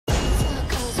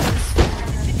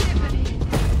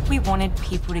wanted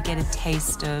people to get a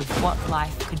taste of what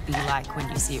life could be like when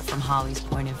you see it from Harley's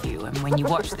point of view. And when you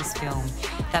watch this film,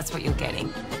 that's what you're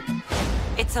getting.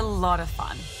 It's a lot of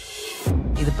fun.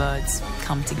 The birds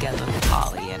come together with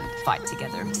Harley and fight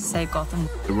together to save Gotham.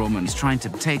 The Romans trying to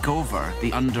take over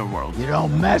the underworld. You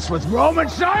don't mess with Roman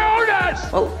Sionis!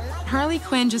 Oh. Harley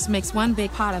Quinn just makes one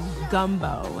big pot of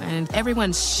gumbo, and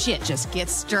everyone's shit just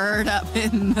gets stirred up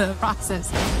in the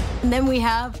process. And then we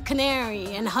have Canary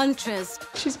and Huntress.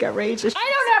 She's got rage issues.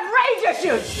 I don't have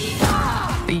rage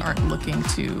issues! They aren't looking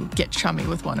to get chummy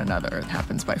with one another. It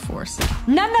happens by force.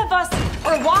 None of us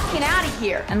are walking out of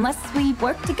here unless we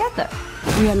work together.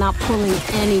 We are not pulling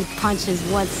any punches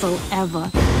whatsoever.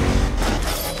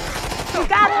 You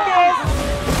got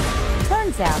this!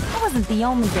 Turns out, I wasn't the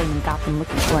only game in Gotham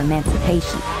looking for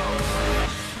emancipation.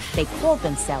 They called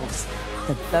themselves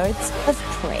the Birds of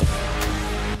Prey.